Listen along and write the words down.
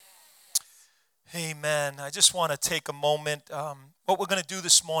Amen. I just want to take a moment. What we're going to do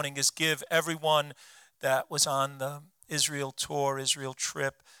this morning is give everyone that was on the Israel tour, Israel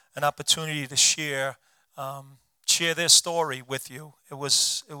trip, an opportunity to share their story with you. It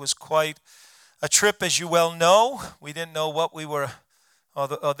was quite a trip, as you well know. We didn't know what we were, or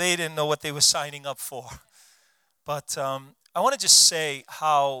they didn't know what they were signing up for. But I want to just say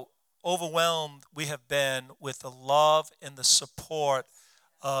how overwhelmed we have been with the love and the support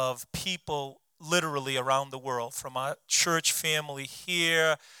of people literally around the world, from our church family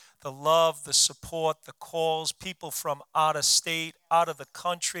here, the love, the support, the calls, people from out of state, out of the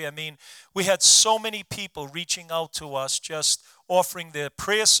country. I mean, we had so many people reaching out to us, just offering their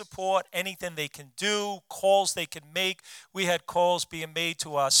prayer support, anything they can do, calls they can make. We had calls being made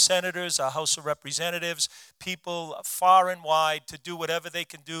to our senators, our House of Representatives, people far and wide to do whatever they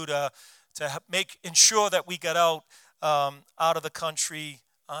can do to ensure that we got out of the country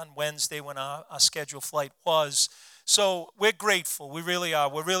on Wednesday when our scheduled flight was. So we're grateful. We really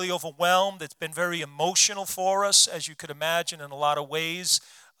are. We're really overwhelmed. It's been very emotional for us, as you could imagine, in a lot of ways,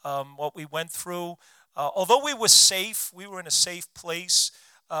 what we went through. Although we were safe, we were in a safe place,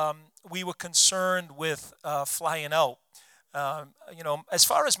 we were concerned with flying out. As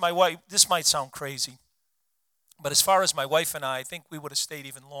far as my wife, this might sound crazy, but as far as my wife and I think we would have stayed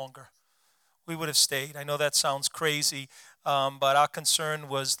even longer. We would have stayed. I know that sounds crazy, but our concern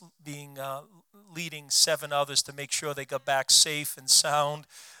was leading 7 others to make sure they got back safe and sound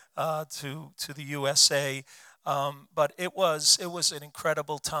to the USA. But it was an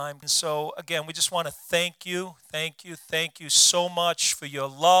incredible time. And so again, we just want to thank you so much for your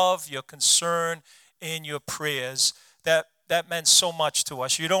love, your concern, and your prayers. That meant so much to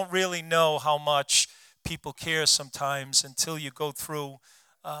us. You don't really know how much people care sometimes until you go through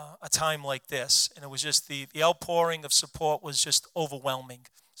a time like this. And it was just the outpouring of support was just overwhelming.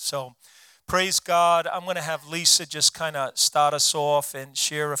 So praise God. I'm going to have Lisa just kind of start us off and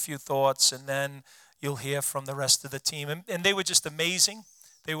share a few thoughts, and then you'll hear from the rest of the team. And they were just amazing.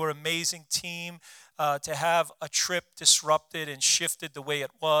 They were an amazing team. To have a trip disrupted and shifted the way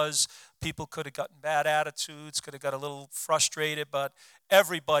it was, people could have gotten bad attitudes, could have got a little frustrated, but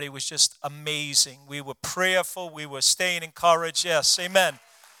everybody was just amazing. We were prayerful. We were staying encouraged. Yes, amen.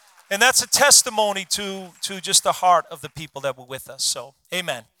 And that's a testimony to just the heart of the people that were with us. So,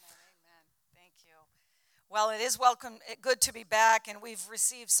 amen. Amen. Thank you. Well, it is good to be back, and we've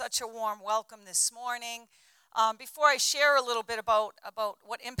received such a warm welcome this morning. Before I share a little bit about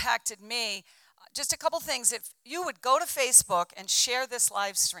what impacted me, just a couple things. If you would go to Facebook and share this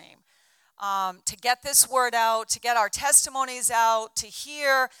live stream, to get this word out, to get our testimonies out, to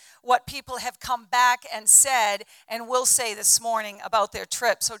hear what people have come back and said and will say this morning about their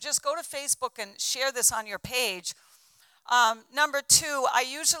trip. So just go to Facebook and share this on your page. Number 2, I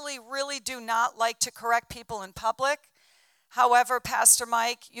usually really do not like to correct people in public. However, Pastor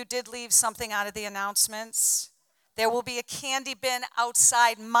Mike, you did leave something out of the announcements. There will be a candy bin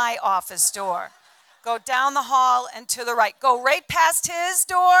outside my office door. Go down the hall and to the right. Go right past his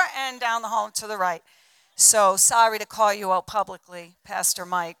door and down the hall and to the right. So sorry to call you out publicly, Pastor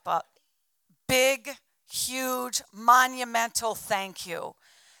Mike, but big, huge, monumental thank you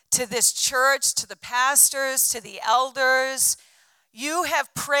to this church, to the pastors, to the elders. You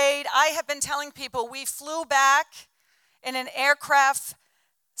have prayed. I have been telling people we flew back in an aircraft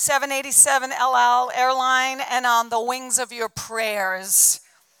 787 LL airline and on the wings of your prayers.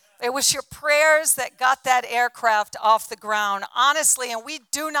 It was your prayers that got that aircraft off the ground, honestly, and we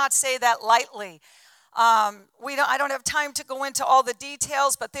do not say that lightly. I don't have time to go into all the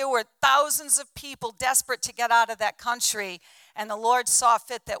details, but there were thousands of people desperate to get out of that country, and the Lord saw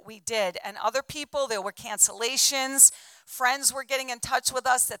fit that we did. And other people, there were cancellations. Friends were getting in touch with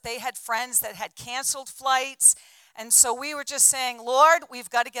us that they had friends that had canceled flights. And so we were just saying, Lord, we've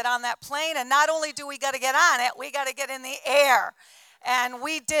got to get on that plane, and not only do we got to get on it, we got to get in the air. And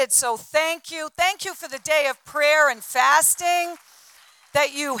we did. So thank you. Thank you for the day of prayer and fasting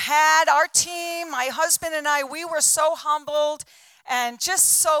that you had. Our team, my husband and I, we were so humbled and just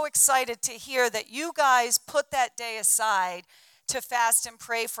so excited to hear that you guys put that day aside to fast and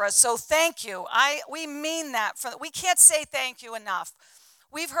pray for us. So thank you. We mean that. We can't say thank you enough.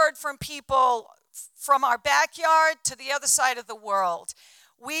 We've heard from people from our backyard to the other side of the world.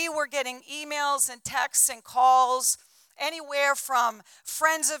 We were getting emails and texts and calls anywhere from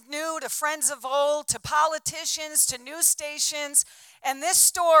friends of new to friends of old to politicians to news stations. And this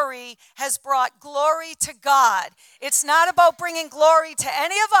story has brought glory to God. It's not about bringing glory to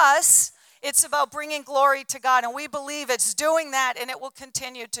any of us. It's about bringing glory to God. And we believe it's doing that, and it will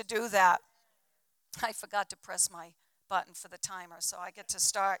continue to do that. I forgot to press my button for the timer, so I get to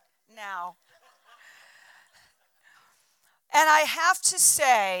start now. And I have to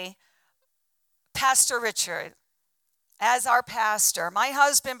say, Pastor Richard, as our pastor, my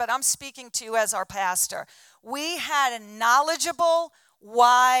husband, but I'm speaking to you as our pastor, we had a knowledgeable,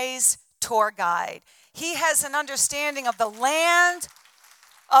 wise tour guide. He has an understanding of the land,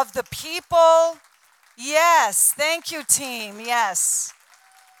 of the people. Yes, thank you, team. Yes.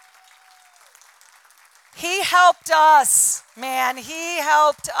 He helped us, man. He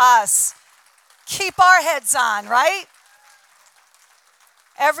helped us keep our heads on, right?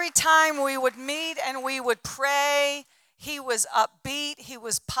 Every time we would meet and we would pray, he was upbeat, he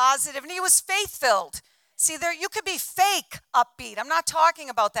was positive, and he was faith-filled. See, there you could be fake upbeat. I'm not talking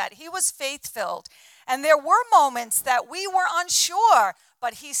about that. He was faith-filled. And there were moments that we were unsure,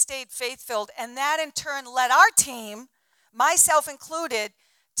 but he stayed faith-filled. And that in turn led our team, myself included,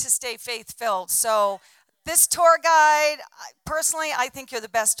 to stay faith-filled. So this tour guide, personally, I think you're the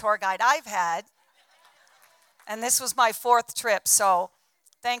best tour guide I've had. And this was my 4th trip, so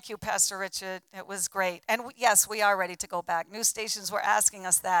thank you, Pastor Richard. It was great. And yes, we are ready to go back. News stations were asking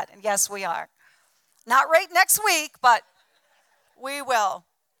us that, and yes, we are. Not right next week, but we will.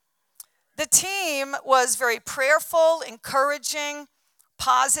 The team was very prayerful, encouraging,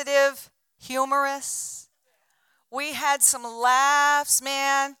 positive, humorous. We had some laughs,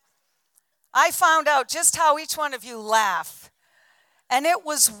 man. I found out just how each one of you laugh, and it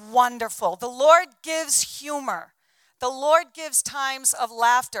was wonderful. The Lord gives humor. The Lord gives times of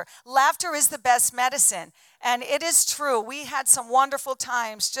laughter. Laughter is the best medicine, and it is true. We had some wonderful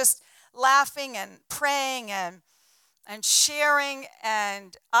times just laughing and praying and sharing,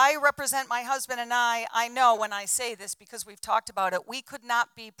 and I represent my husband and I know when I say this because we've talked about it, we could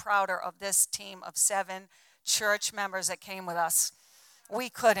not be prouder of this team of 7 church members that came with us. We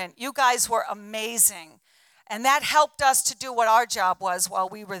couldn't. You guys were amazing, and that helped us to do what our job was while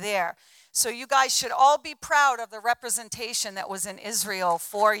we were there. So you guys should all be proud of the representation that was in Israel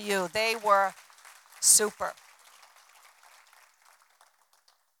for you. They were super.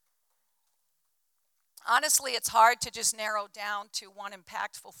 Honestly, it's hard to just narrow down to one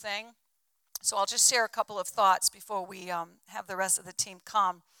impactful thing. So I'll just share a couple of thoughts before we have the rest of the team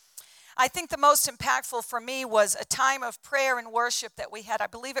come. I think the most impactful for me was a time of prayer and worship that we had. I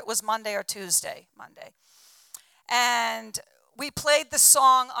believe it was Monday or Tuesday. And we played the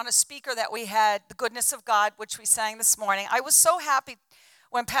song on a speaker that we had, The Goodness of God, which we sang this morning. I was so happy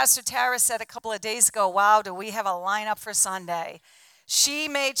when Pastor Tara said a couple of days ago, wow, do we have a lineup for Sunday? She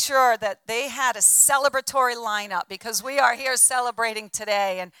made sure that they had a celebratory lineup because we are here celebrating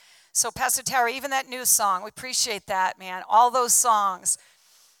today. And so, Pastor Tara, even that new song, we appreciate that, man, all those songs.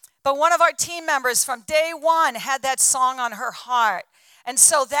 But one of our team members from day one had that song on her heart. And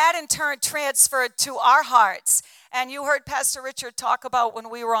so that in turn transferred to our hearts. And you heard Pastor Richard talk about when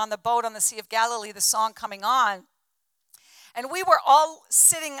we were on the boat on the Sea of Galilee, the song coming on. And we were all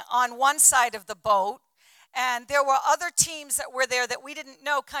sitting on one side of the boat. And there were other teams that were there that we didn't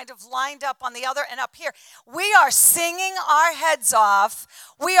know kind of lined up on the other and up here. We are singing our heads off.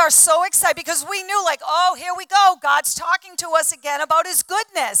 We are so excited because we knew like, oh, here we go. God's talking to us again about his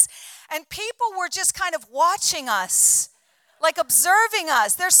goodness. And people were just kind of watching us, like observing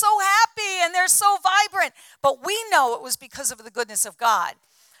us. They're so happy and they're so vibrant. But we know it was because of the goodness of God.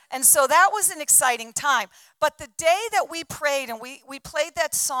 And so that was an exciting time. But the day that we prayed and we played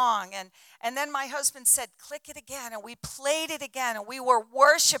that song and then my husband said, click it again. And we played it again. And we were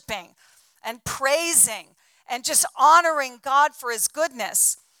worshiping and praising and just honoring God for his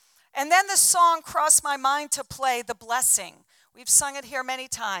goodness. And then the song crossed my mind to play The Blessing. We've sung it here many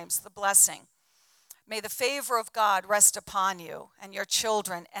times, The Blessing. May the favor of God rest upon you and your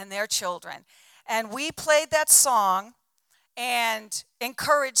children and their children. And we played that song and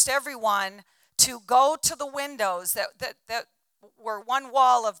encouraged everyone to go to the windows that were one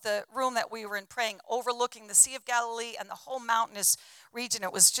wall of the room that we were in praying, overlooking the Sea of Galilee and the whole mountainous region.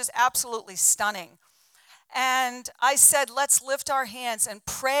 It was just absolutely stunning. And I said, let's lift our hands and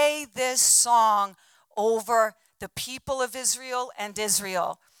pray this song over the people of Israel and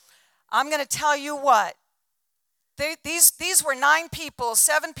Israel. I'm going to tell you what. These were 9 people,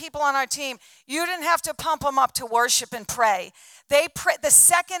 7 people on our team. You didn't have to pump them up to worship and pray. They pray. The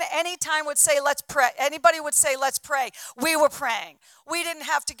second anybody would say, let's pray, we were praying. We didn't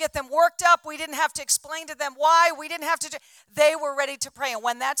have to get them worked up. We didn't have to explain to them why. We didn't have to. They were ready to pray. And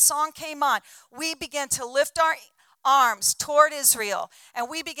when that song came on, we began to lift our arms toward Israel, and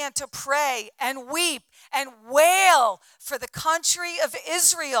we began to pray and weep and wail for the country of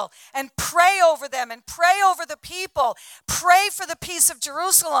Israel and pray over them and pray over the people, pray for the peace of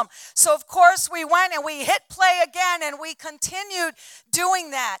Jerusalem. So of course we went and we hit play again and we continued doing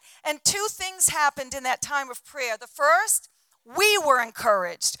that. And 2 things happened in that time of prayer. The first, we were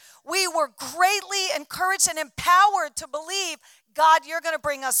encouraged. We were greatly encouraged and empowered to believe, God, you're going to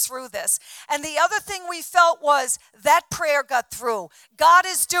bring us through this. And the other thing we felt was that prayer got through. God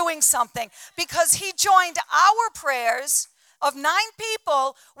is doing something because he joined our prayers of 9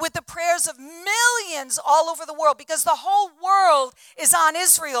 people with the prayers of millions all over the world, because the whole world is on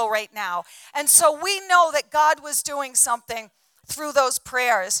Israel right now. And so we know that God was doing something through those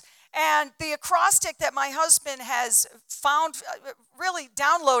prayers. And the acrostic that my husband has found, really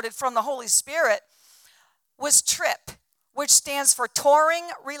downloaded from the Holy Spirit, was TRIP, which stands for Touring,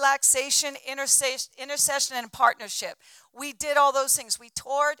 Relaxation, Intercession, and Partnership. We did all those things. We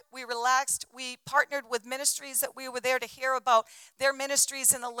toured, we relaxed, we partnered with ministries that we were there to hear about their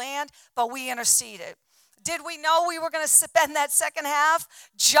ministries in the land, but we interceded. Did we know we were going to spend that second half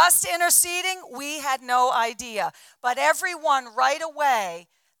just interceding? We had no idea. But everyone right away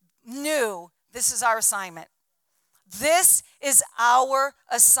knew this is our assignment. This is our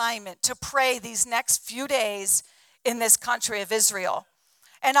assignment, to pray these next few days in this country of Israel.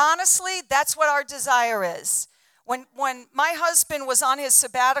 And honestly, that's what our desire is. When my husband was on his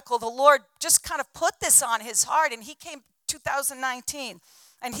sabbatical, the Lord just kind of put this on his heart, and he came 2019,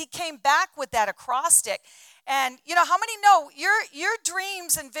 and he came back with that acrostic. And you know, how many know your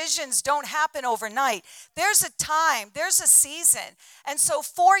dreams and visions don't happen overnight? There's a time, there's a season. And so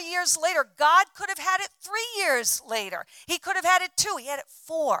 4 years later, God could have had it 3 years later. He could have had it 2. He had it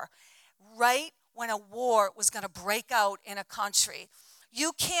 4, right when a war was going to break out in a country.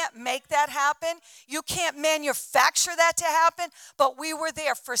 You can't make that happen. You can't manufacture that to happen. But we were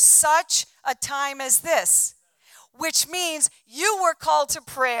there for such a time as this, which means you were called to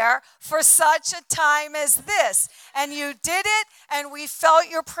prayer for such a time as this. And you did it, and we felt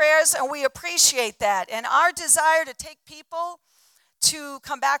your prayers, and we appreciate that. And our desire to take people to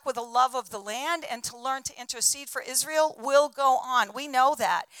come back with a love of the land and to learn to intercede for Israel will go on. We know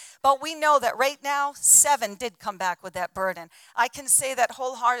that. But we know that right now, 7 did come back with that burden. I can say that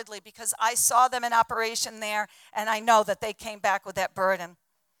wholeheartedly because I saw them in operation there, and I know that they came back with that burden.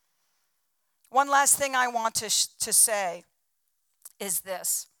 One last thing I want to say is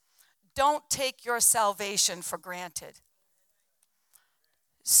this. Don't take your salvation for granted.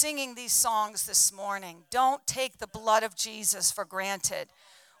 Singing these songs this morning, don't take the blood of Jesus for granted.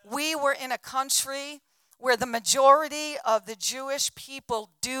 We were in a country where the majority of the Jewish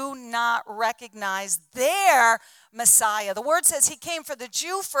people do not recognize their Messiah. The word says he came for the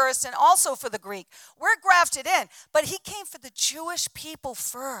Jew first and also for the Greek. We're grafted in, but he came for the Jewish people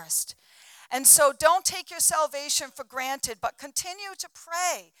first. And so don't take your salvation for granted, but continue to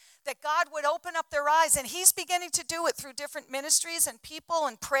pray that God would open up their eyes. And he's beginning to do it through different ministries and people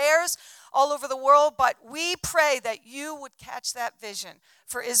and prayers all over the world. But we pray that you would catch that vision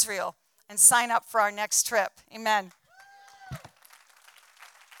for Israel and sign up for our next trip. Amen.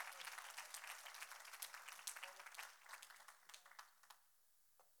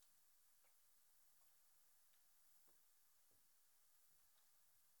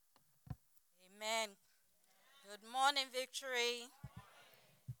 Amen. Good morning, Victory.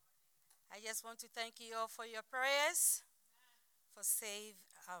 I just want to thank you all for your prayers for safe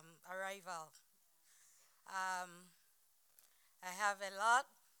arrival. I have a lot,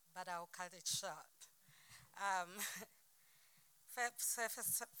 but I'll cut it short. Um,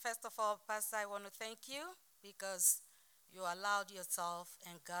 first of all, Pastor, I want to thank you because you allowed yourself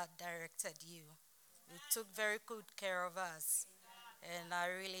and God directed you. You took very good care of us, and I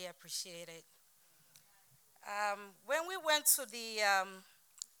really appreciate it. When we went to the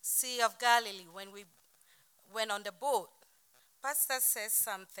Sea of Galilee, when we went on the boat, Pastor says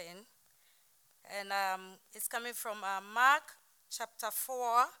something, and it's coming from Mark chapter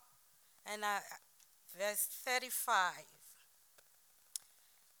 4 and verse 35.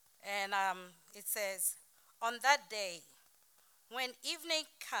 And it says, on that day, when evening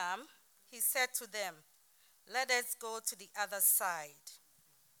came, he said to them, let us go to the other side.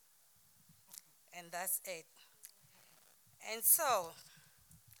 And that's it. And so,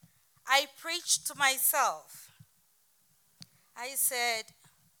 I preached to myself. I said,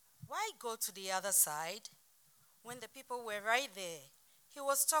 why go to the other side when the people were right there? He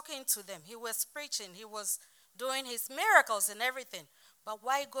was talking to them. He was preaching. He was doing his miracles and everything. But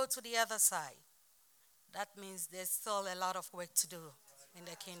why go to the other side? That means there's still a lot of work to do in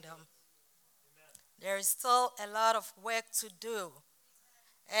the kingdom. There is still a lot of work to do.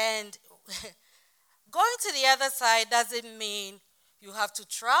 And going to the other side doesn't mean you have to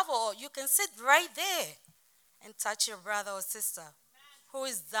travel. You can sit right there and touch your brother or sister who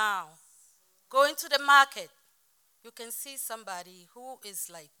is down. Going to the market, you can see somebody who is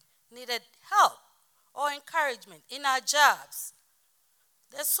like needed help or encouragement in our jobs.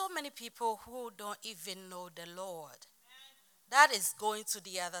 There's so many people who don't even know the Lord. That is going to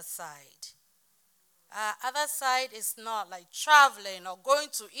the other side. Other side is not like traveling or going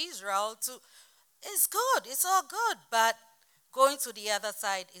to Israel to, it's good, it's all good, but going to the other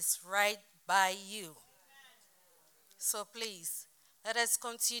side is right by you. So please, let us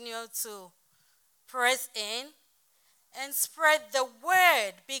continue to press in and spread the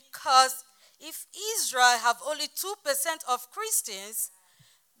word, because if Israel have only 2% of Christians,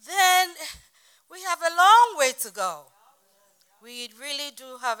 then we have a long way to go. We really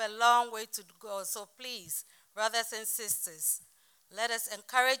do have a long way to go. So please, brothers and sisters, let us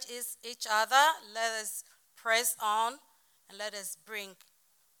encourage each other, let us press on, and let us bring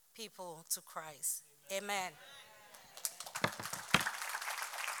people to Christ. Amen.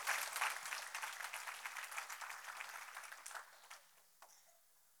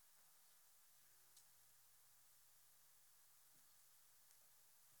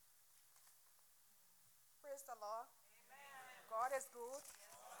 Praise the Lord. God is good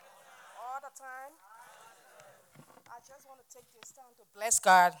all the time. I just want to take this time to bless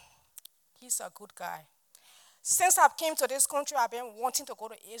God. He's a good guy. Since I came to this country, I've been wanting to go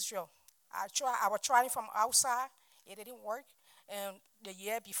to Israel. I was trying from outside. It didn't work. And the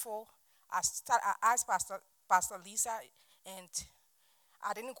year before, I asked Pastor Lisa, and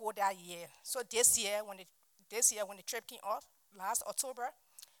I didn't go that year. So when the trip came off, last October,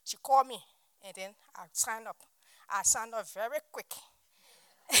 she called me, and then I signed up. I signed up very quick.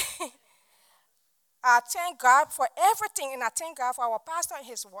 I thank God for everything, and I thank God for our pastor and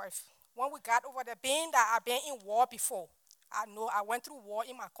his wife. When we got over there, being that I've been in war before, I know I went through war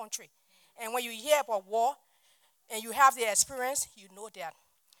in my country. And when you hear about war and you have the experience, you know that.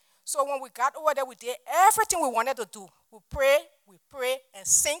 So when we got over there, we did everything we wanted to do. We pray, and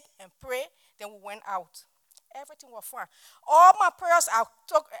sing and pray. Then we went out. Everything was fine. All my prayers I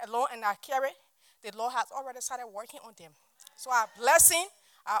took along and I carried, the Lord has already started working on them. So I bless him,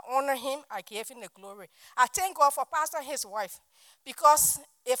 I honor him, I give him the glory. I thank God for Pastor and his wife, because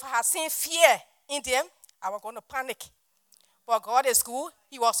if I had seen fear in them, I was going to panic. But God is good.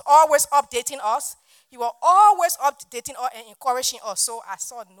 He was always updating us. He was always updating us and encouraging us. So I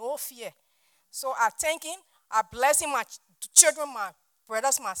saw no fear. So I thank him. I bless him. My children, my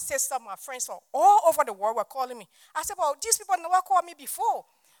brothers, my sisters, my friends from all over the world were calling me. I said, well, these people never called me before.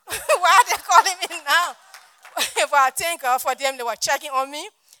 Why are they calling me now? But I thank God for them. They were checking on me.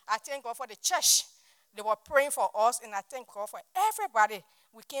 I thank God for the church. They were praying for us, and I thank God for everybody.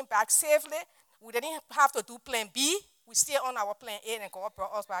 We came back safely. We didn't have to do plan B. We stayed on our plan A, and God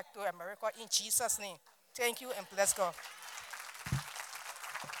brought us back to America in Jesus' name. Thank you, and bless God.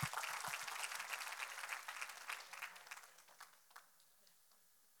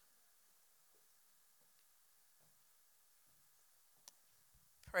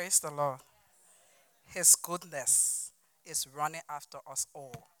 Praise the Lord. His goodness is running after us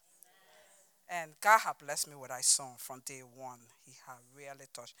all. And God has blessed me with that song from day one. He has really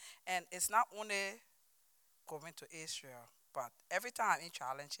touched. And it's not only going to Israel, but every time I'm in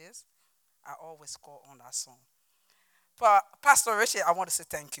challenges, I always call on that song. But Pastor Richard, I want to say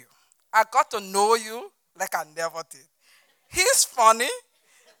thank you. I got to know you like I never did. He's funny.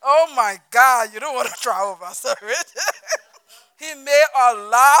 Oh my God, you don't want to try over, Pastor Richard. He made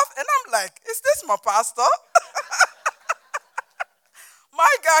us laugh, and I'm like, is this my pastor?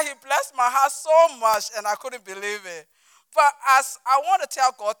 My God, he blessed my heart so much, and I couldn't believe it. But as I want to tell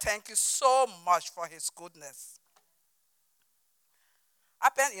God, thank you so much for his goodness.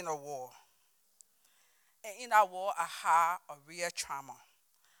 I've been in a war. And in that war, I had a real trauma.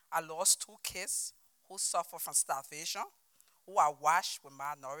 I lost 2 kids who suffered from starvation, who I washed with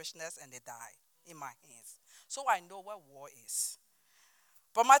malnourishness, and they died in my hands. So I know what war is.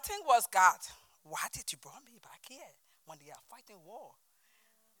 But my thing was, God, why did you bring me back here when they are fighting war?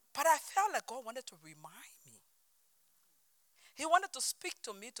 But I felt like God wanted to remind me. He wanted to speak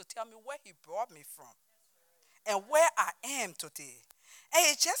to me to tell me where he brought me from and where I am today. And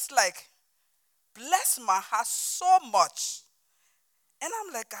it just like blessed my heart so much. And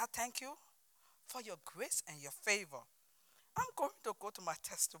I'm like, God, thank you for your grace and your favor. I'm going to go to my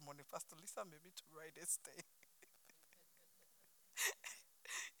testimony. Pastor Lisa made me to write this thing.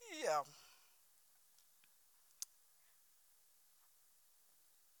 Yeah.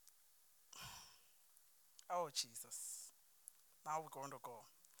 Oh, Jesus. Now we're going to go.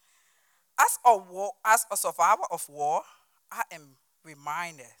 As a survivor of war, I am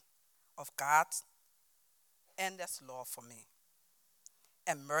reminded of God's endless love for me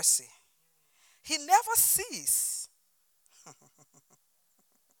and mercy. He never ceases.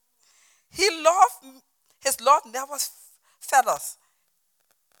 He loved love never failed us,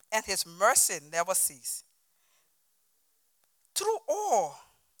 and his mercy never ceased. Through all,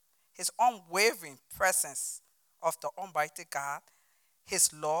 his unwavering presence of the Almighty God,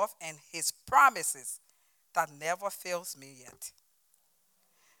 his love and his promises that never fails me yet.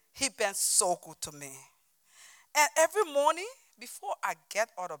 He been so good to me. And every morning before I get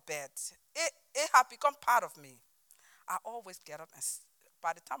out of bed, it has become part of me. I always get up and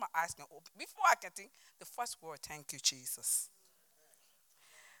by the time my eyes can open, before I can think, the first word, thank you, Jesus.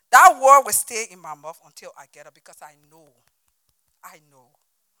 That word will stay in my mouth until I get up because I know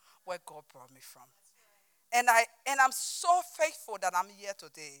where God brought me from. And I'm so faithful that I'm here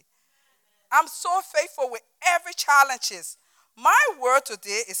today. I'm so faithful with every challenges. My word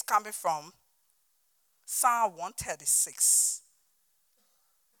today is coming from Psalm 136,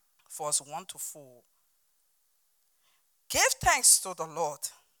 verse 1 to 4. Give thanks to the Lord,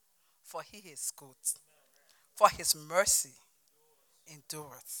 for he is good, for his mercy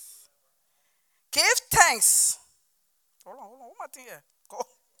endureth. Give thanks. Hold on, what am I doing here? Go.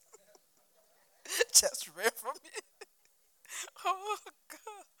 Just read from me. Oh,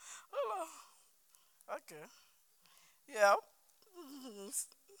 God. Hold on. Okay. Yeah.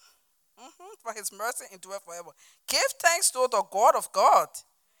 For his mercy endureth forever. Give thanks to the God of God,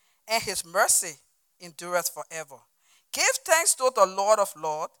 and his mercy endureth forever. Give thanks to the Lord of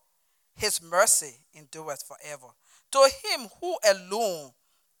Lords, his mercy endureth forever. To him who alone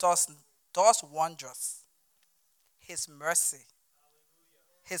does wonders, his mercy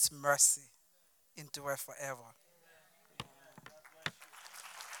endureth forever.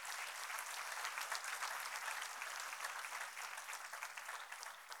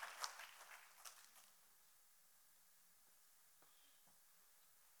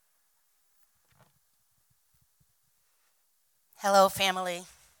 Hello, family.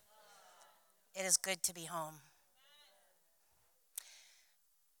 It is good to be home.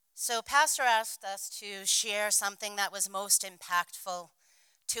 So, Pastor asked us to share something that was most impactful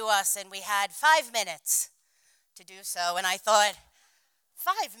to us, and we had 5 minutes to do so. And I thought,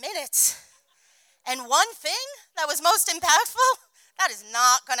 5 minutes? And one thing that was most impactful? That is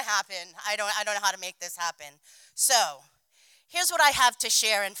not going to happen. I don't know how to make this happen. So, here's what I have to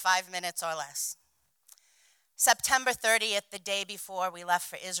share in 5 minutes or less. September 30th, the day before we left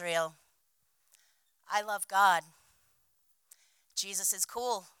for Israel, I love God. Jesus is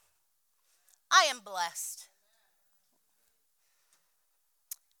cool. I am blessed.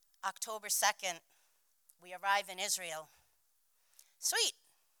 October 2nd, we arrive in Israel. Sweet,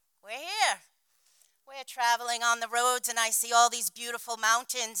 we're here. We're traveling on the roads, and I see all these beautiful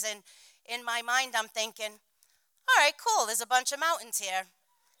mountains, and in my mind I'm thinking, all right, cool, there's a bunch of mountains here.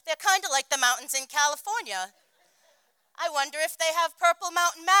 They're kind of like the mountains in California. I wonder if they have purple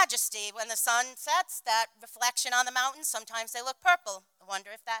mountain majesty. When the sun sets, that reflection on the mountains, sometimes they look purple. I wonder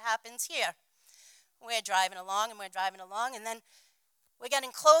if that happens here. We're driving along, and then we're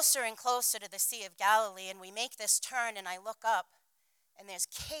getting closer and closer to the Sea of Galilee, and we make this turn, and I look up, and there's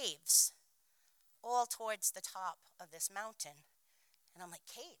caves all towards the top of this mountain. And I'm like,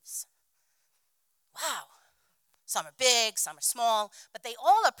 caves? Wow. Some are big, some are small, but they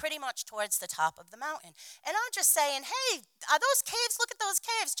all are pretty much towards the top of the mountain. And I'm just saying, hey, are those caves? Look at those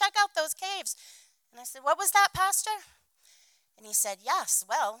caves. Check out those caves. And I said, what was that, Pastor? And he said, yes,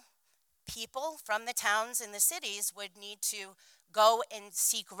 well, people from the towns and the cities would need to go and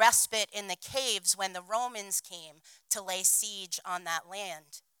seek respite in the caves when the Romans came to lay siege on that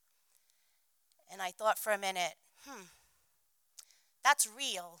land. And I thought for a minute, that's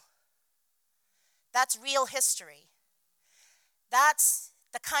real. That's real history. That's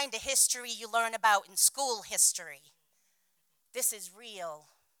the kind of history you learn about in school history. This is real.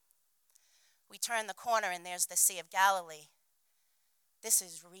 We turn the corner and there's the Sea of Galilee. This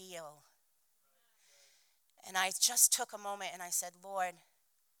is real. And I just took a moment and I said, Lord,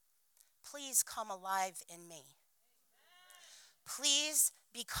 please come alive in me. Please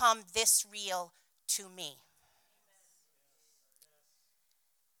become this real to me.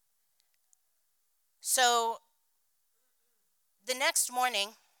 So the next morning,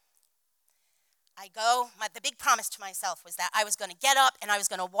 the big promise to myself was that I was going to get up and I was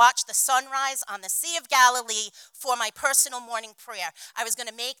going to watch the sunrise on the Sea of Galilee for my personal morning prayer. I was going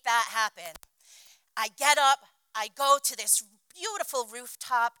to make that happen. I get up, I go to this beautiful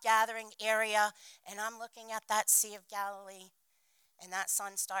rooftop gathering area, and I'm looking at that Sea of Galilee, and that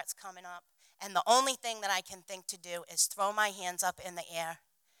sun starts coming up. And the only thing that I can think to do is throw my hands up in the air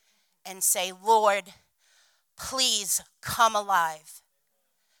and say, Lord, please come alive.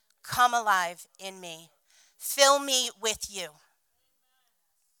 Come alive in me. Fill me with you.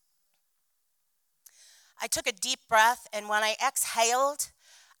 I took a deep breath, and when I exhaled,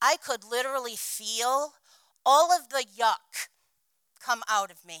 I could literally feel all of the yuck come out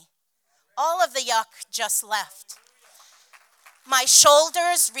of me. All of the yuck just left. My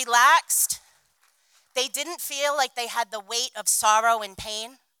shoulders relaxed. They didn't feel like they had the weight of sorrow and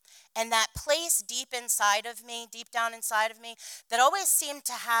pain. And that place deep inside of me, deep down inside of me, that always seemed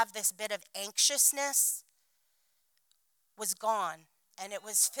to have this bit of anxiousness was gone, and it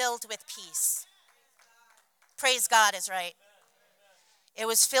was filled with peace. Praise God is right. It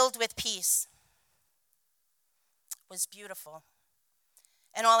was filled with peace. It was beautiful.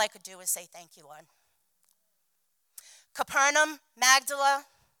 And all I could do was say, thank you, Lord. Capernaum, Magdala,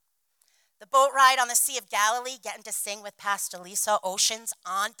 the boat ride on the Sea of Galilee, getting to sing with Pastor Lisa, Oceans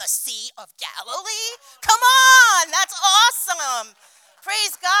on the Sea of Galilee. Come on, that's awesome.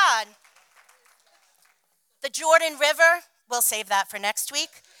 Praise God. The Jordan River, we'll save that for next week.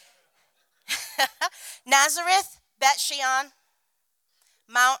 Nazareth, Bet Shean,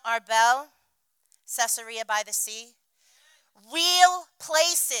 Mount Arbel, Caesarea by the sea. Real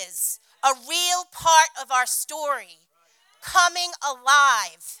places, a real part of our story, coming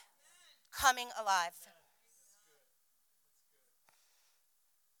alive. Coming alive.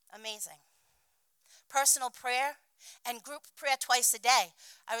 Amazing. Personal prayer and group prayer twice a day.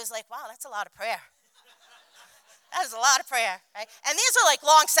 I was like, wow, that's a lot of prayer. That is a lot of prayer, right? And these are like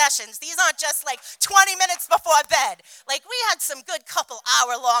long sessions. These aren't just like 20 minutes before bed. Like we had some good couple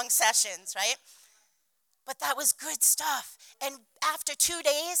hour-long sessions, right? But that was good stuff. And after 2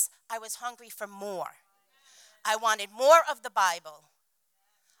 days, I was hungry for more. I wanted more of the Bible.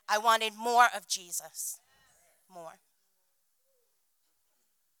 I wanted more of Jesus. More.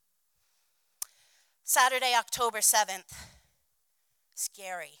 Saturday, October 7th.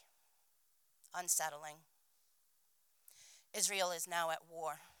 Scary. Unsettling. Israel is now at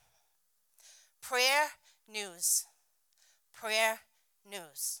war. Prayer, news. Prayer,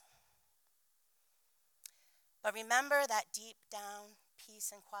 news. But remember that deep down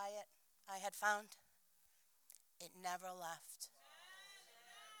peace and quiet I had found? It never left.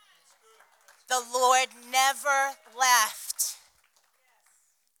 The Lord never left.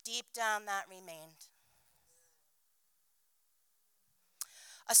 Deep down that remained.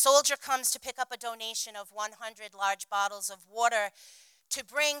 A soldier comes to pick up a donation of 100 large bottles of water to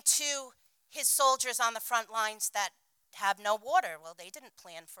bring to his soldiers on the front lines that have no water. Well, they didn't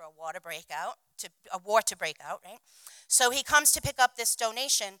plan for a war to break out, right? So he comes to pick up this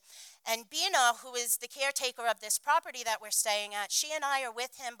donation, and Bina, who is the caretaker of this property that we're staying at, she and I are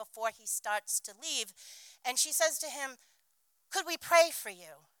with him before he starts to leave, and she says to him, "Could we pray for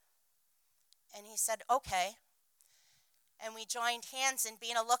you?" And he said, "Okay." And we joined hands, and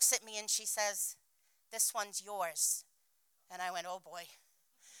Bina looks at me and she says, "This one's yours." And I went, oh boy.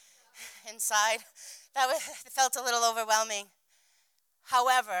 Inside, it felt a little overwhelming.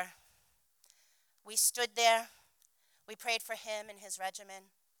 However, we stood there. We prayed for him and his regiment.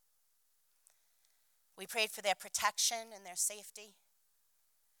 We prayed for their protection and their safety.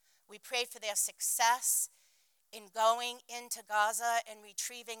 We prayed for their success in going into Gaza and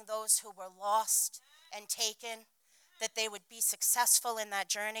retrieving those who were lost and taken, that they would be successful in that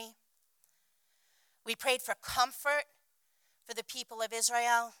journey. We prayed for comfort for the people of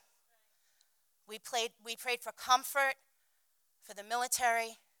Israel. We prayed for comfort for the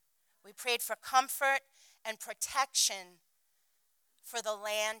military. We prayed for comfort and protection for the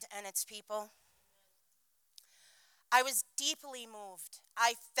land and its people. I was deeply moved.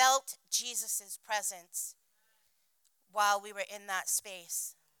 I felt Jesus' presence while we were in that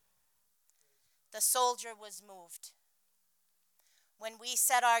space. The soldier was moved. When we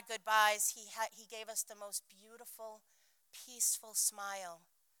said our goodbyes, he gave us the most beautiful, peaceful smile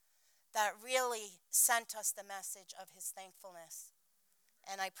that really sent us the message of his thankfulness.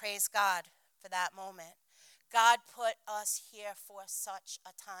 And I praise God for that moment. God put us here for such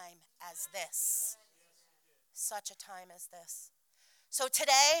a time as this. Such a time as this. So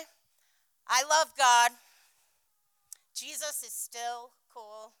today, I love God. Jesus is still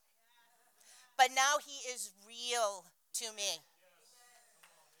cool. But now he is real to me.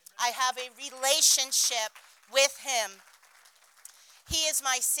 I have a relationship with him. He is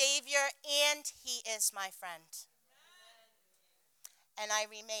my Savior and he is my friend. And I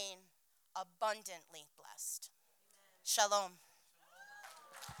remain abundantly blessed. Shalom.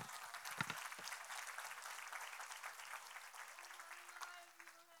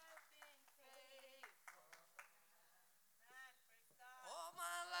 All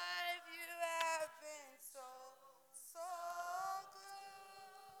my life you have been so, so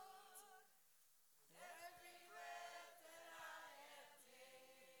good. Every breath that I am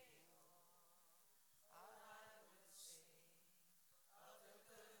taking, I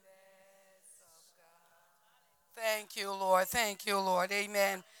Thank you, Lord. Thank you, Lord.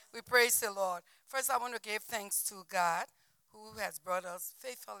 Amen. We praise the Lord. First, I want to give thanks to God who has brought us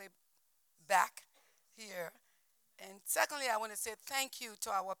faithfully back here. And secondly, I want to say thank you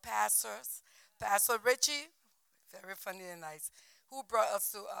to our pastors, Pastor Richie, very funny and nice, who brought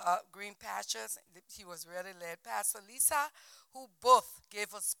us to Green Pastures. He was really led. Pastor Lisa, who both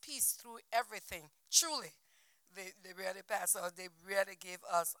gave us peace through everything. Truly, they really, Pastor, they really gave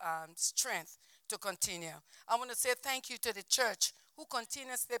us strength to continue. I want to say thank you to the church who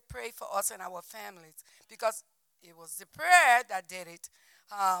continuously pray for us and our families, because it was the prayer that did it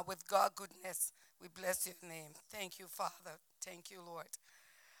with God goodness. We bless your name. Thank you, Father. Thank you, Lord.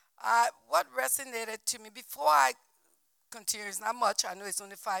 What resonated to me before I continue, it's not much, I know it's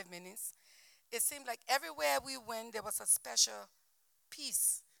only 5 minutes. It seemed like everywhere we went, there was a special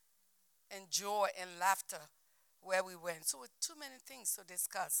peace and joy and laughter where we went. So, with too many things to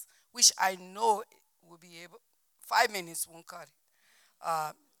discuss, which I know will be able, 5 minutes won't cut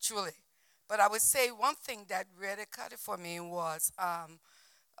it, truly. But I would say one thing that really cut it for me was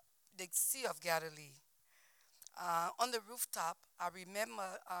the Sea of Galilee. On the rooftop, I remember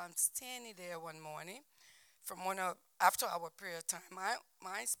standing there one morning from after our prayer time,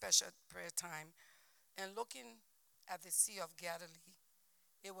 my special prayer time, and looking at the Sea of Galilee.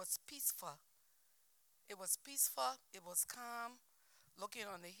 It was peaceful. It was peaceful. It was calm. Looking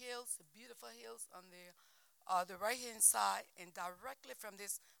on the hills, the beautiful hills on the right hand side, and directly from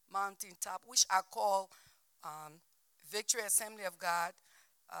this mountaintop, which I call Victory Assembly of God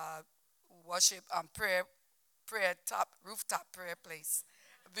worship prayer top rooftop prayer place,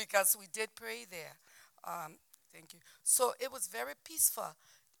 because we did pray there. Thank you. So it was very peaceful.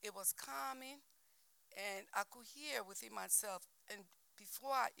 It was calming, and I could hear within myself. And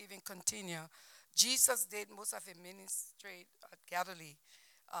before I even continue, Jesus did most of his ministry at Galilee.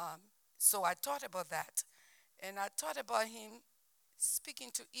 So I thought about that, and I thought about him speaking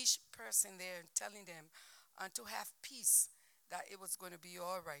to each person there and telling them to have peace, that it was going to be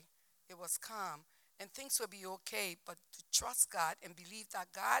all right. It was calm, and things will be okay, but to trust God and believe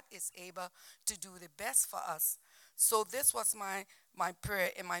that God is able to do the best for us. So this was my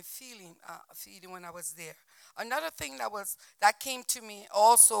prayer and my feeling when I was there. Another thing that came to me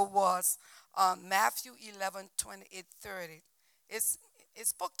also was Matthew 11:28-30. It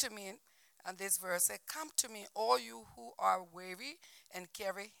spoke to me in this verse. It said, "Come to me, all you who are weary and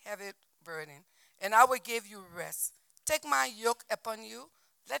carry heavy burden, and I will give you rest. Take my yoke upon you.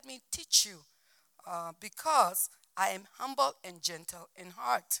 Let me teach you, because I am humble and gentle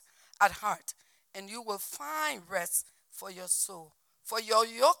at heart, and you will find rest for your soul. For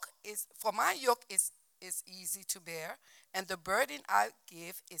my yoke is easy to bear, and the burden I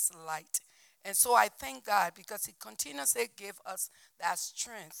give is light." And so I thank God, because he continuously gives us that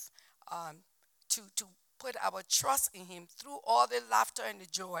strength to put our trust in him through all the laughter and the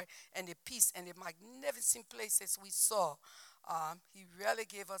joy and the peace and the magnificent places we saw. He really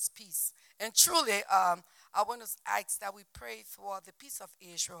gave us peace. And truly, I want to ask that we pray for the peace of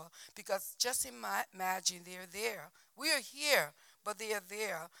Israel, because just imagine they're there. We are here, but they are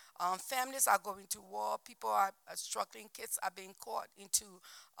there. Families are going to war. People are struggling. Kids are being caught into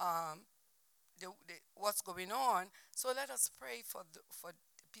what's going on. So let us pray for the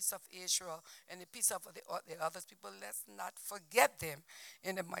peace of Israel and the peace of the other people. Let's not forget them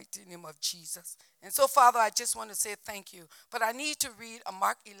in the mighty name of Jesus. And so, Father, I just want to say thank you. But I need to read a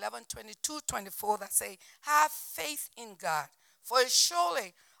Mark 11:22-24 that say, "Have faith in God. For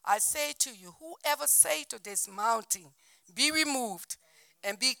surely I say to you, whoever say to this mountain, be removed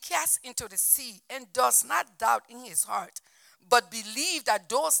and be cast into the sea, and does not doubt in his heart, but believe that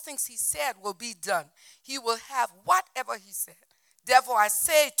those things he said will be done, he will have whatever he said. Therefore I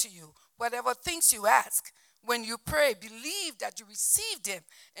say to you, whatever things you ask, when you pray, believe that you receive them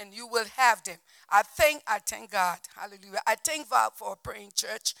and you will have them." I thank God. Hallelujah. I thank God for a praying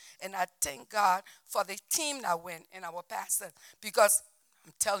church, and I thank God for the team that went and our pastor, because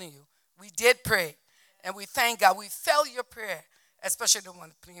I'm telling you, we did pray, and we thank God. We felt your prayer, especially the one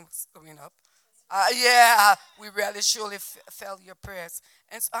the plane was going up. We really surely felt your prayers.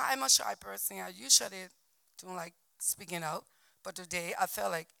 And so I'm a shy person. I usually don't like speaking out. But today I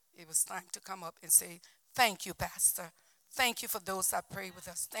felt like it was time to come up and say, thank you, Pastor. Thank you for those that pray with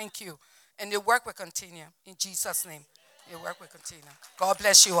us. Thank you. And the work will continue in Jesus' name. The work will continue. God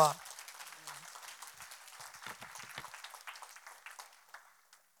bless you all.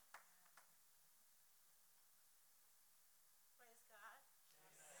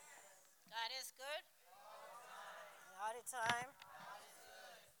 God is good all the time.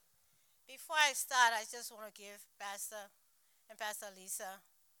 Before I start, I just want to give Pastor and Pastor Lisa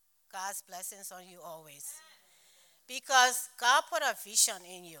God's blessings on you always. because God put a vision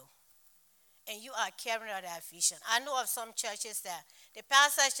in you, and you are carrying out that vision. I know of some churches that the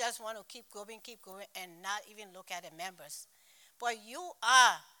pastors just want to keep going, and not even look at the members. But you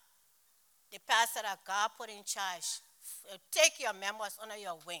are the pastor that God put in charge. Take your members under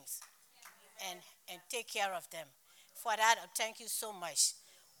your wings and, and take care of them. For that, I thank you so much.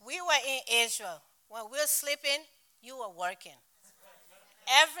 We were in Israel. When we were sleeping, you were working.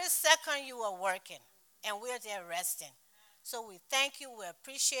 Every second you were working, and we're there resting. So we thank you, we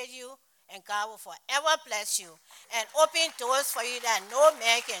appreciate you, and God will forever bless you and open doors for you that no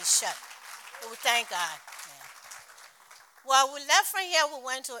man can shut. We thank God. Yeah. Well, we left from here, we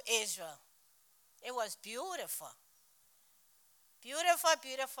went to Israel. It was beautiful. Beautiful,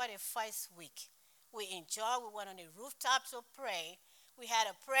 beautiful the first week. We enjoyed, we went on the rooftop to pray. We had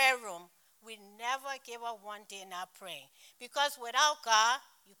a prayer room. We never gave up one day not praying. Because without God,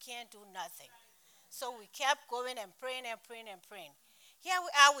 you can't do nothing. So we kept going and praying and praying and praying. Here we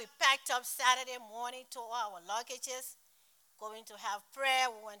are, we packed up Saturday morning, took all our luggages, going to have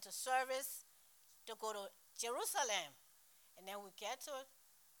prayer. We went to service to go to Jerusalem. And then we get to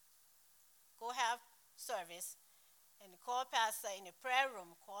go have service. And called pastor in the prayer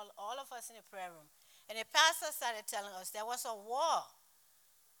room, called all of us in the prayer room. And the pastor started telling us there was a war.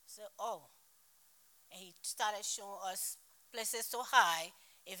 So, oh. And he started showing us places to hide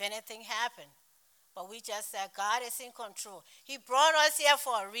if anything happened. But we just said, God is in control. He brought us here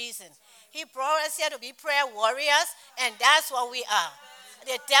for a reason. He brought us here to be prayer warriors, and that's what we are.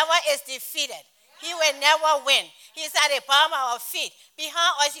 The devil is defeated. He will never win. He's at the bottom of our feet.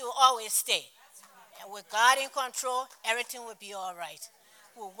 Behind us, he will always stay. And with God in control, everything will be all right.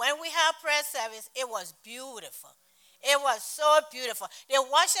 Well, when we had prayer service, it was beautiful. It was so beautiful. The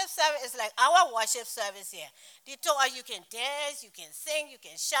worship service is like our worship service here. They told us you can dance, you can sing, you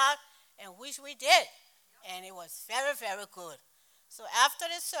can shout, and which we did. And it was very, very good. So after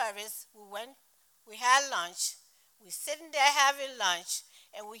the service, we had lunch. We sitting there having lunch,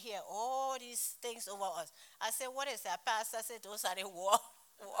 and we hear all these things over us. I said, what is that, Pastor? I said, those are the war.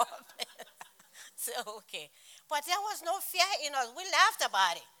 So, okay. But there was no fear in us. We laughed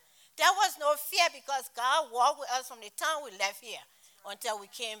about it. There was no fear because God walked with us from the time we left here until we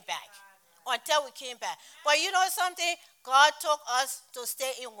came back. Until we came back. But you know something? God took us to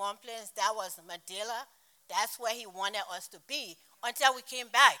stay in one place. That was Manila. That's where he wanted us to be until we came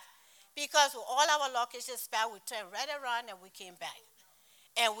back. Because with all our locations back, we turned right around and we came back.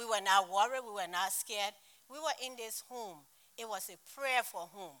 And we were not worried. We were not scared. We were in this home. It was a prayer for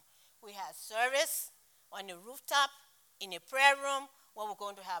home. We had service on the rooftop, in the prayer room, when we're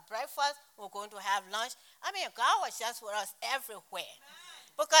going to have breakfast, we're going to have lunch. I mean, God was just with us everywhere.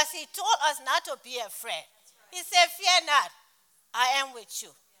 Because he told us not to be afraid. He said, fear not, I am with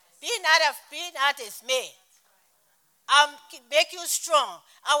you. Be not dismayed. I'll make you strong.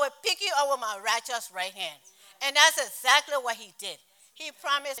 I will pick you up with my righteous right hand. And that's exactly what he did. He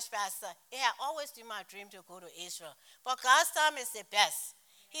promised, Pastor, it had always been my dream to go to Israel. But God's time is the best.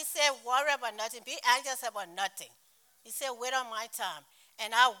 He said, worry about nothing. Be anxious about nothing. He said, wait on my time.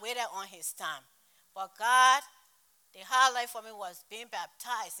 And I waited on his time. But God, the highlight for me was being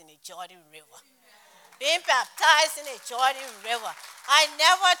baptized in the Jordan River. Being baptized in the Jordan River. I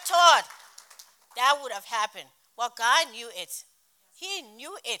never thought that would have happened. But God knew it. He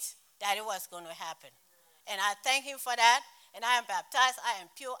knew it, that it was going to happen. And I thank him for that. And I am baptized. I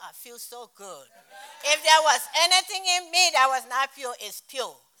am pure. I feel so good. If there was anything in me that was not pure, it's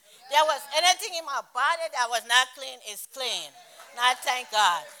pure. There was anything in my body that was not clean, it's clean. And I thank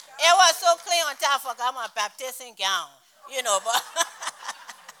God. It was so clean until I forgot my baptism gown. You know, but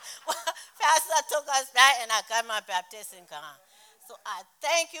Pastor took us back and I got my baptism gown. So I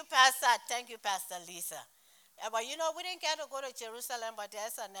thank you, Pastor. I thank you, Pastor Lisa. But you know, we didn't get to go to Jerusalem, but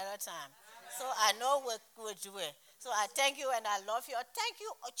there's another time. So I know we'll do it. So I thank you and I love you. Thank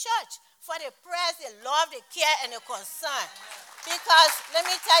you, church, for the prayers, the love, the care, and the concern. Because let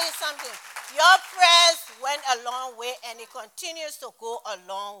me tell you something. Your prayers went a long way and it continues to go a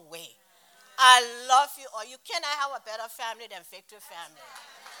long way. I love you all. You cannot have a better family than Victory Family.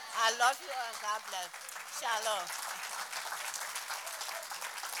 I love you all and God bless. Shalom.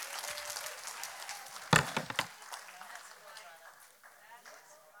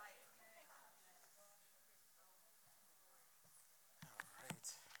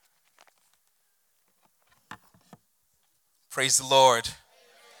 Praise the Lord.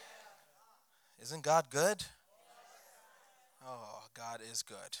 Isn't God good? Oh, God is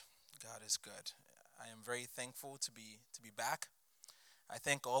good. God is good. I am very thankful to be back. I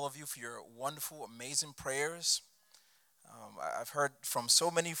thank all of you for your wonderful, amazing prayers. I've heard from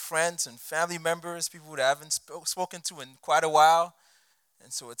so many friends and family members, people that I haven't spoken to in quite a while.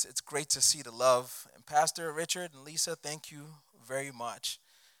 And so it's great to see the love. And Pastor Richard and Lisa, thank you very much.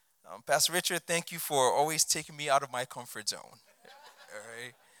 Pastor Richard, thank you for always taking me out of my comfort zone. All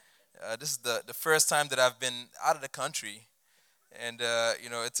right. This is the first time that I've been out of the country. And,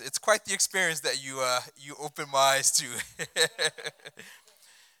 it's quite the experience that you open my eyes to.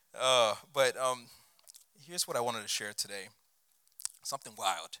 But here's what I wanted to share today. Something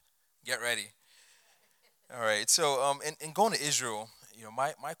wild. Get ready. All right. So in going to Israel,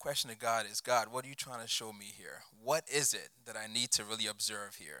 my question to God is, God, what are you trying to show me here? What is it that I need to really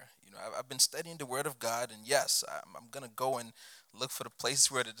observe here? I've been studying the Word of God, and yes, I'm going to go and look for the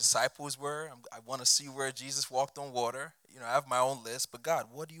places where the disciples were. I want to see where Jesus walked on water. I have my own list, but God,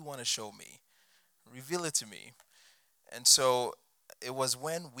 what do you want to show me? Reveal it to me. And so it was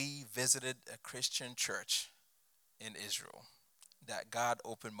when we visited a Christian church in Israel that God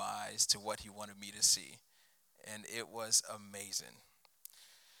opened my eyes to what he wanted me to see. And it was amazing.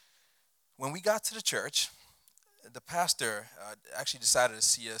 When we got to the church, the pastor actually decided to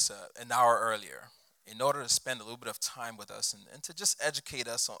see us an hour earlier in order to spend a little bit of time with us and to just educate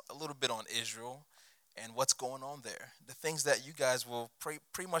us a little bit on Israel and what's going on there. The things that you guys will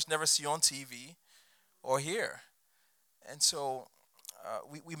pretty much never see on TV or hear. And so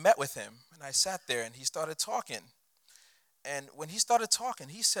we met with him, and I sat there, and he started talking. And when he started talking,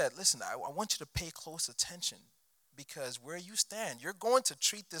 he said, listen, I want you to pay close attention, because where you stand, you're going to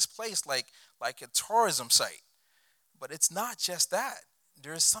treat this place like a tourism site. But it's not just that.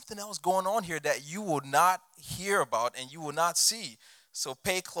 There is something else going on here that you will not hear about and you will not see. So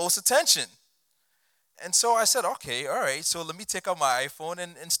pay close attention. And so I said, okay, all right, so let me take out my iPhone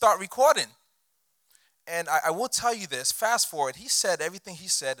and start recording. And I will tell you this, fast forward, he said everything he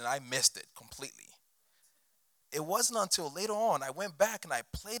said, and I missed it completely. It wasn't until later on I went back and I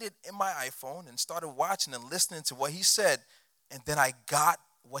played it in my iPhone and started watching and listening to what he said, and then I got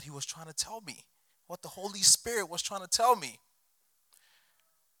what he was trying to tell me, what the Holy Spirit was trying to tell me.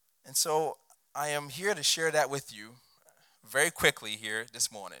 And so I am here to share that with you very quickly here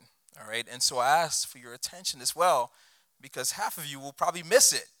this morning, all right? And so I ask for your attention as well, because half of you will probably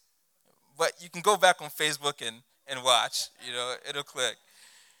miss it. But you can go back on Facebook and watch, it'll click.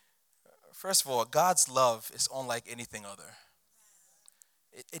 First of all, God's love is unlike anything other.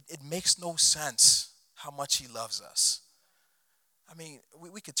 It makes no sense how much he loves us. I mean,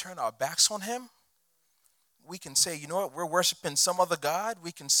 we could turn our backs on him. We can say, you know what, we're worshiping some other God.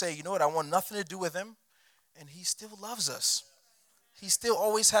 We can say, you know what, I want nothing to do with him. And he still loves us. He still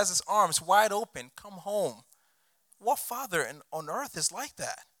always has his arms wide open. Come home. What father on earth is like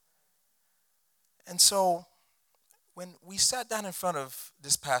that? And so when we sat down in front of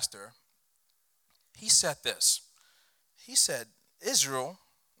this pastor, he said this. He said, Israel,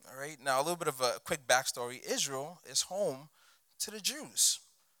 all right, now a little bit of a quick backstory. Israel is home to the Jews.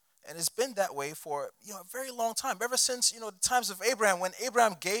 And it's been that way for a very long time, ever since the times of Abraham, when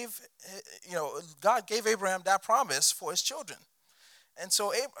Abraham gave, God gave Abraham that promise for his children. And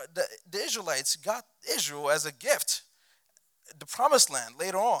so the Israelites got Israel as a gift, the promised land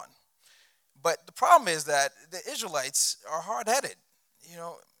later on. But the problem is that the Israelites are hard-headed.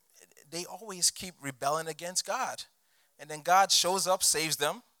 They always keep rebelling against God. And then God shows up, saves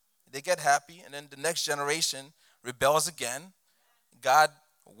them. They get happy. And then the next generation rebels again. God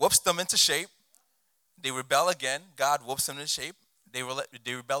whoops them into shape. They rebel again. God whoops them into shape. They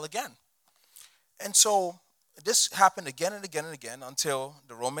rebel again. And so this happened again and again and again until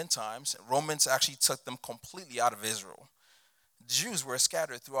the Roman times. Romans actually took them completely out of Israel. Jews were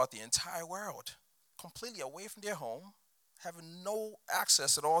scattered throughout the entire world, completely away from their home, having no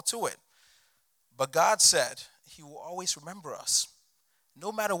access at all to it. But God said he will always remember us.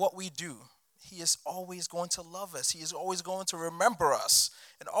 No matter what we do, he is always going to love us. He is always going to remember us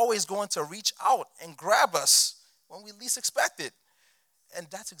and always going to reach out and grab us when we least expect it. And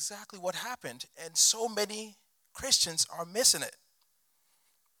that's exactly what happened. And so many Christians are missing it.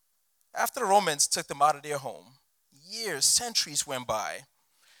 After the Romans took them out of their home, years, centuries went by,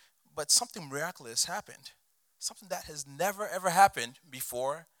 but something miraculous happened. Something that has never, ever happened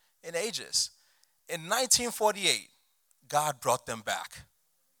before in ages. In 1948, God brought them back.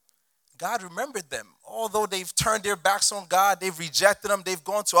 God remembered them. Although they've turned their backs on God, they've rejected him, they've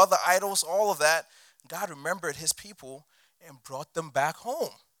gone to other idols, all of that, God remembered his people and brought them back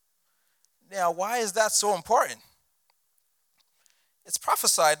home. Now, why is that so important? It's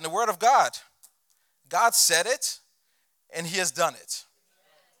prophesied in the Word of God. God said it, and he has done it.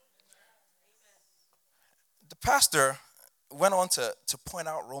 The pastor went on to point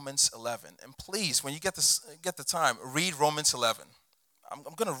out Romans 11. And please, when you get the time, read Romans 11. I'm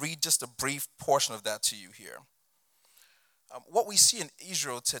going to read just a brief portion of that to you here. What we see in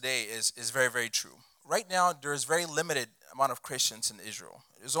Israel today is very, very true. Right now, there is very limited amount of Christians in Israel.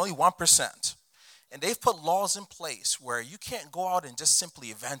 There's only 1%. And they've put laws in place where you can't go out and just simply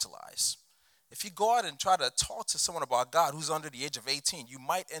evangelize. If you go out and try to talk to someone about God who's under the age of 18, you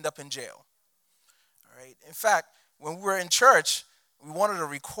might end up in jail. All right. In fact, when we were in church, we wanted to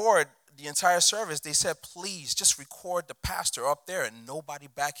record the entire service. They said, please just record the pastor up there and nobody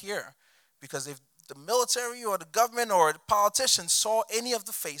back here. Because if the military or the government or the politicians saw any of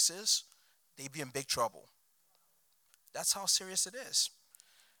the faces, they'd be in big trouble. That's how serious it is.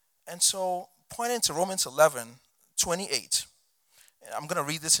 And so, pointing to Romans 11:28, I'm going to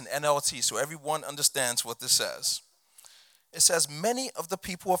read this in NLT so everyone understands what this says. It says, many of the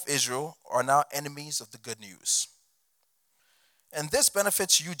people of Israel are now enemies of the good news. And this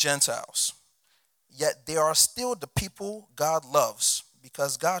benefits you Gentiles. Yet they are still the people God loves,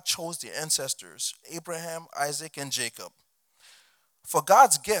 because God chose their ancestors, Abraham, Isaac, and Jacob. For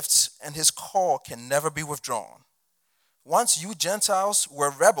God's gifts and his call can never be withdrawn. Once you Gentiles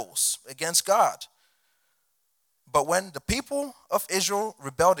were rebels against God. But when the people of Israel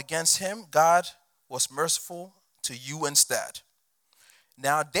rebelled against him, God was merciful to you instead.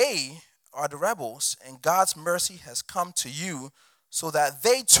 Now they are the rebels, and God's mercy has come to you so that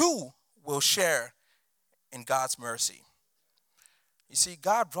they too will share in God's mercy. You see,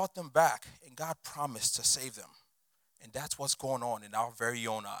 God brought them back, and God promised to save them. And that's what's going on in our very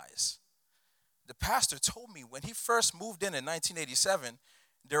own eyes. The pastor told me when he first moved in 1987,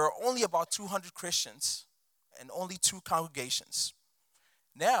 there were only about 200 Christians and only 2 congregations.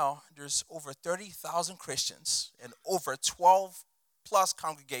 Now, there's over 30,000 Christians and over 12 plus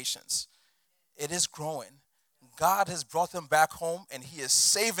congregations. It is growing. God has brought them back home, and he is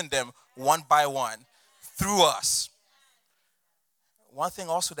saving them one by one through us. One thing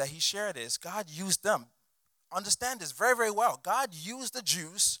also that he shared is God used them. Understand this very, very well. God used the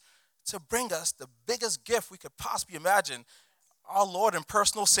Jews to bring us the biggest gift we could possibly imagine, our Lord and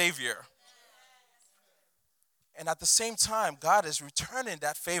personal Savior. And at the same time, God is returning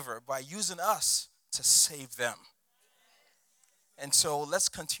that favor by using us to save them. And so let's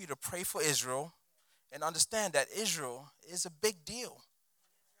continue to pray for Israel and understand that Israel is a big deal.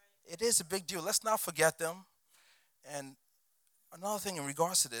 It is a big deal. Let's not forget them. And another thing in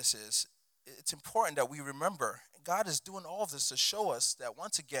regards to this is it's important that we remember God is doing all of this to show us that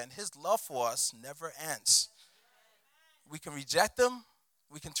once again, his love for us never ends. We can reject him,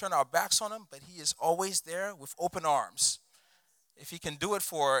 we can turn our backs on him, but he is always there with open arms. If he can do it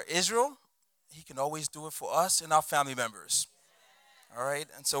for Israel, he can always do it for us and our family members. All right?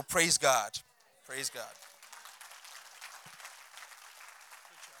 And so praise God. Praise God.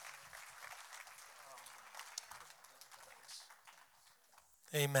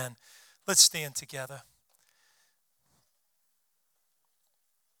 Amen. Let's stand together.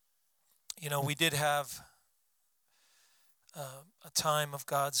 You know, we did have a time of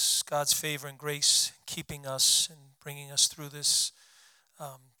God's favor and grace keeping us and bringing us through this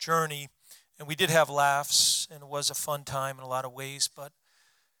journey. And we did have laughs, and it was a fun time in a lot of ways, but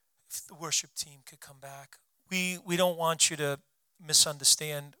if the worship team could come back. We don't want you to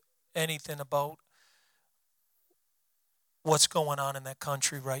misunderstand anything about what's going on in that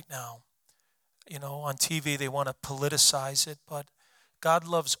country right now. You know, on TV they want to politicize it, but God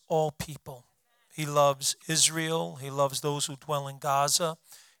loves all people. He loves Israel. He loves those who dwell in Gaza.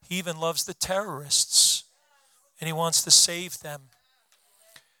 He even loves the terrorists, and he wants to save them.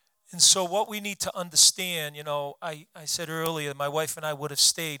 And so what we need to understand, you know, I said earlier, my wife and I would have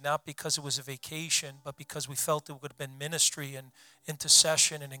stayed, not because it was a vacation, but because we felt it would have been ministry and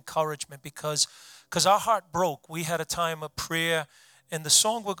intercession and encouragement, because our heart broke. We had a time of prayer, and the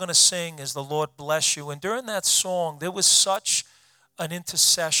song we're going to sing is The Lord Bless You. And during that song, there was such an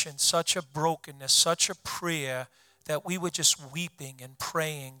intercession, such a brokenness, such a prayer that we were just weeping and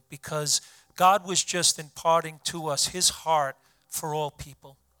praying because God was just imparting to us his heart for all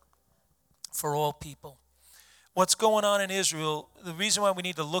people. For all people. What's going on in Israel, the reason why we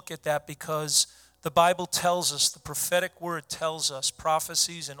need to look at that, because the Bible tells us, the prophetic word tells us,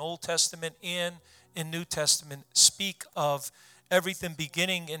 prophecies in Old Testament and in New Testament speak of everything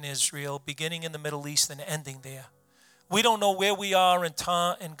beginning in Israel, beginning in the Middle East and ending there. We don't know where we are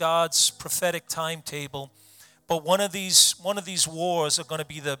in God's prophetic timetable, but one of these wars are going to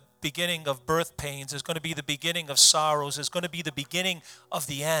be the beginning of birth pains. It's going to be the beginning of sorrows. It's going to be the beginning of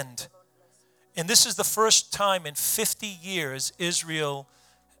the end. And this is the first time in 50 years Israel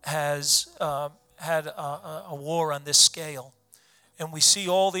has had a war on this scale. And we see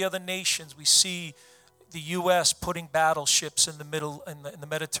all the other nations. We see the U.S. putting battleships in the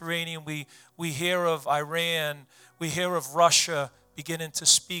Mediterranean. We hear of Iran. We hear of Russia beginning to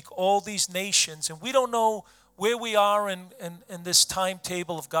speak. All these nations, and we don't know where we are in this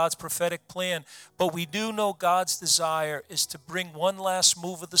timetable of God's prophetic plan, but we do know God's desire is to bring one last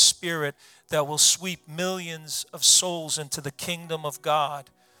move of the Spirit that will sweep millions of souls into the kingdom of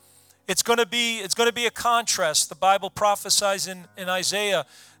God. It's going to be a contrast. The Bible prophesies in Isaiah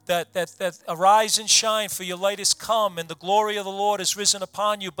that arise and shine, for your light is come, and the glory of the Lord is risen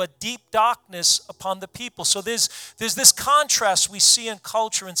upon you, but deep darkness upon the people. So there's this contrast we see in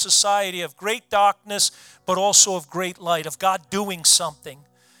culture and society of great darkness, but also of great light, of God doing something.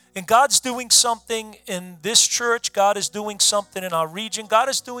 And God's doing something in this church. God is doing something in our region. God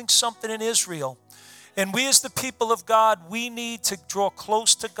is doing something in Israel. And we as the people of God, we need to draw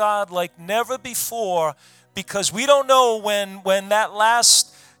close to God like never before, because we don't know when that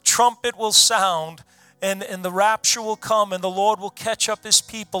last trumpet will sound and the rapture will come and the Lord will catch up his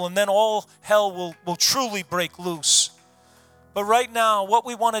people, and then all hell will truly break loose. But right now, what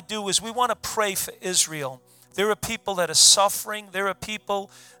we want to do is we want to pray for Israel. There are people that are suffering. There are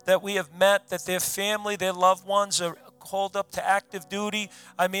people that we have met that their family, their loved ones are called up to active duty.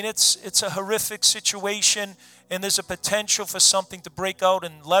 I mean, it's a horrific situation, and there's a potential for something to break out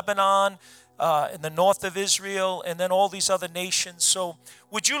in Lebanon, in the north of Israel, and then all these other nations. So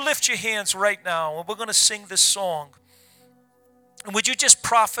would you lift your hands right now, and we're going to sing this song. And would you just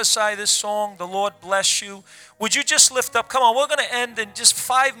prophesy this song? The Lord bless you. Would you just lift up? Come on, we're going to end in just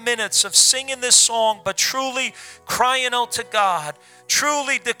 5 minutes of singing this song, but truly crying out to God,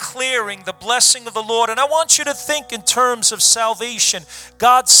 truly declaring the blessing of the Lord. And I want you to think in terms of salvation.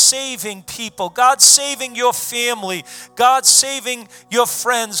 God saving people. God saving your family. God saving your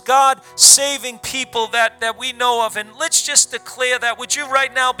friends. God saving people that we know of. And let's just declare that. Would you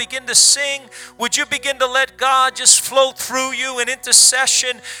right now begin to sing? Would you begin to let God just flow through you in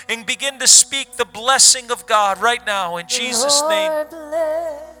intercession and begin to speak the blessing of God right now in Jesus' name? Lord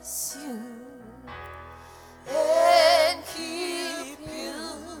bless you and keep you.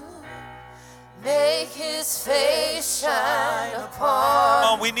 Make his face shine upon.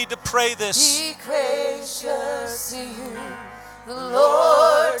 Come on, we need to pray this. Be gracious to you. The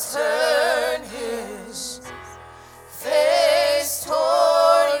Lord turn his face